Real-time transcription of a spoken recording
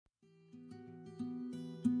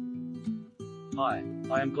Hi,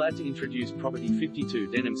 I am glad to introduce property 52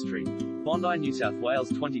 Denham Street, Bondi, New South Wales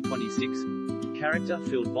 2026.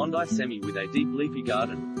 Character-filled Bondi semi with a deep leafy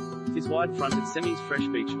garden. This wide-fronted semi's fresh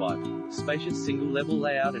beach vibe, spacious single-level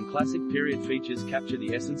layout and classic period features capture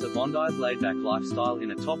the essence of Bondi's laid-back lifestyle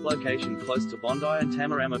in a top location close to Bondi and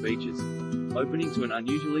Tamarama beaches. Opening to an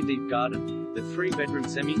unusually deep garden, the 3-bedroom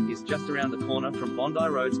semi is just around the corner from Bondi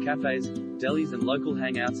Road's cafes, delis and local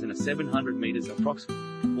hangouts, and a 700 metres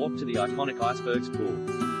approximate walk to the iconic Icebergs pool.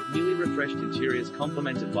 Newly refreshed interiors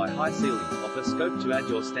complemented by high ceilings offer scope to add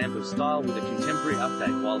your stamp of style with a contemporary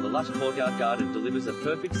update, while the lush courtyard garden delivers a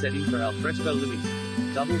perfect setting for alfresco living.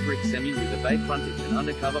 Double brick semi with a bay frontage and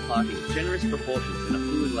undercover parking, generous proportions and a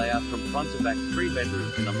fluid layout from front to back, 3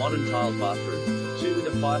 bedrooms and a modern tiled bathroom, 2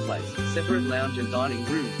 with a fireplace, separate lounge and dining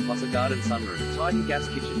rooms plus a garden sunroom, tidy gas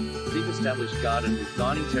kitchen, deep established garden with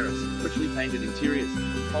dining terrace, richly painted interiors,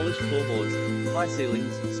 polished floorboards, high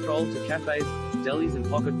ceilings, stroll to cafes, delis and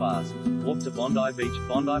pocket bars, walk to Bondi Beach,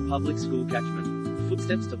 Bondi Public School catchment,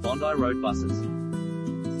 footsteps to Bondi Road buses.